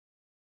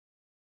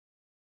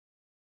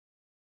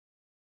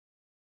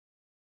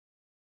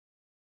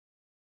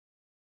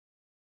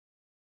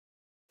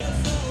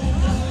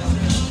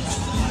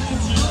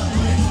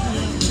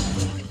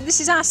This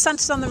is our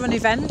Santa's on the Run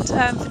event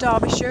for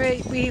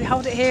Derbyshire. We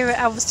hold it here at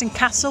Elvaston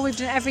Castle. We've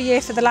done it every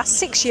year for the last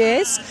 6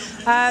 years,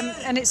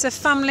 and it's a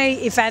family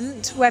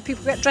event where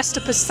people get dressed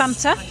up as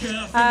Santa,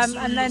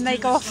 and then they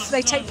go off,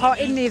 they take part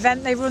in the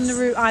event, they run the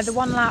route either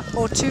 1 lap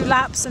or 2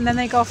 laps, and then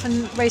they go off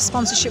and raise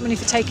sponsorship money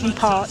for taking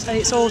part, and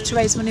it's all to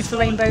raise money for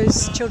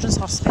Rainbow's Children's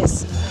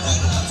Hospice.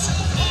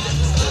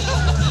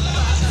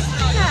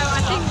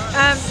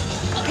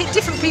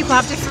 Different people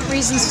have different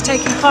reasons for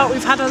taking part.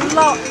 We've had a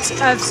lot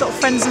of sort of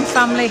friends and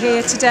family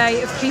here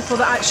today of people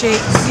that actually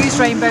use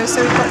Rainbows.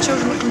 So we've got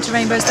children that come to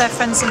Rainbows, their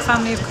friends and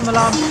family have come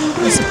along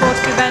and support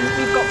the event.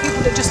 We've got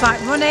people that just like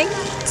running.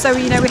 So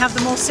we have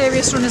the more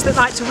serious runners that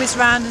like to whiz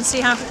around and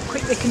see how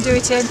quick they can do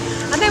it in.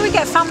 And then we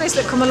get families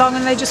that come along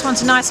and they just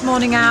want a nice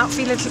morning out,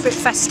 feel a little bit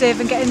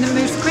festive and get in the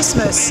mood for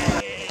Christmas.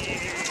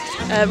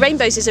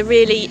 Rainbows is a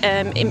really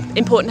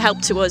important help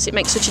to us. It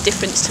makes such a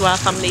difference to our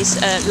family's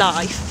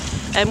life.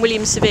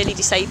 William's severely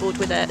disabled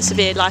with a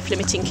severe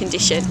life-limiting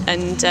condition,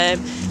 and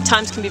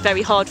times can be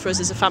very hard for us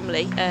as a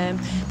family,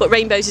 but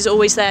Rainbows is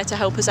always there to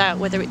help us out,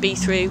 whether it be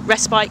through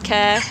respite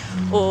care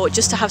or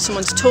just to have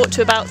someone to talk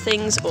to about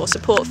things or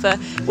support for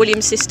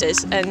William's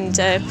sisters. And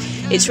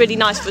it's really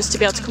nice for us to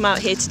be able to come out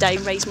here today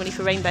and raise money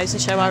for Rainbows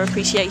and show our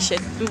appreciation.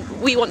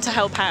 We want to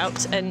help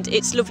out, and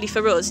it's lovely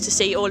for us to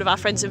see all of our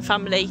friends and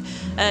family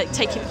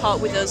taking part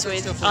with us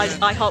with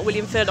I Heart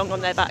William furlong on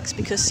their backs,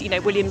 because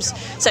William's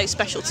so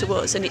special to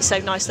us, and it's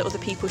so nice that other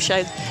people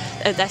show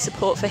their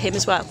support for him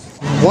as well.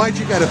 Why did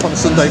you get up on a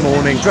Sunday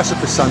morning, dress up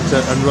as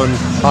Santa and run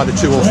either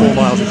 2 or 4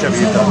 miles, whichever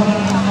you've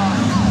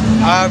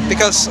done?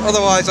 Because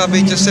otherwise I'd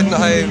be just sitting at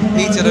home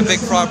eating a big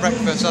fried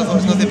breakfast. I thought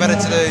there's nothing better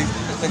to do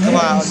than come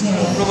out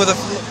and run with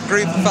a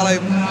group of fellow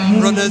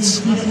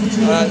runners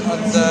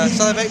and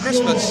celebrate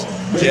Christmas.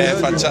 Yeah,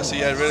 fantastic,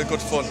 yeah, really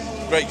good fun.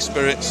 Great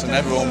spirits and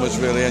everyone was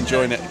really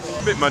enjoying it.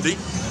 A bit muddy,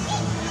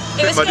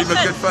 but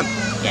good fun.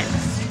 Yeah.